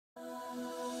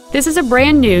This is a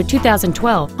brand new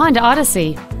 2012 Honda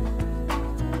Odyssey.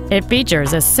 It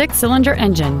features a 6-cylinder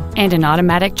engine and an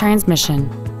automatic transmission.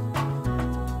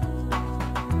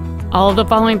 All of the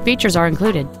following features are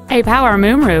included: a power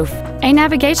moonroof, a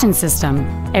navigation system,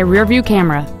 a rear-view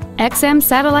camera, XM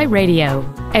satellite radio,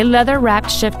 a leather-wrapped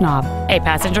shift knob, a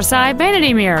passenger side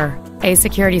vanity mirror, a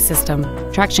security system,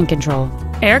 traction control,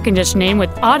 air conditioning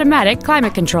with automatic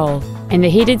climate control, and the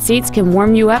heated seats can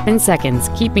warm you up in seconds,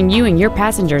 keeping you and your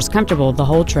passengers comfortable the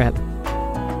whole trip.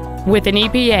 With an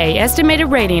EPA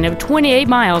estimated rating of 28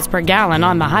 miles per gallon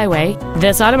on the highway,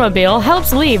 this automobile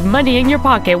helps leave money in your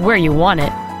pocket where you want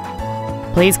it.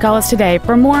 Please call us today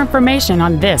for more information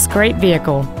on this great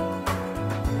vehicle.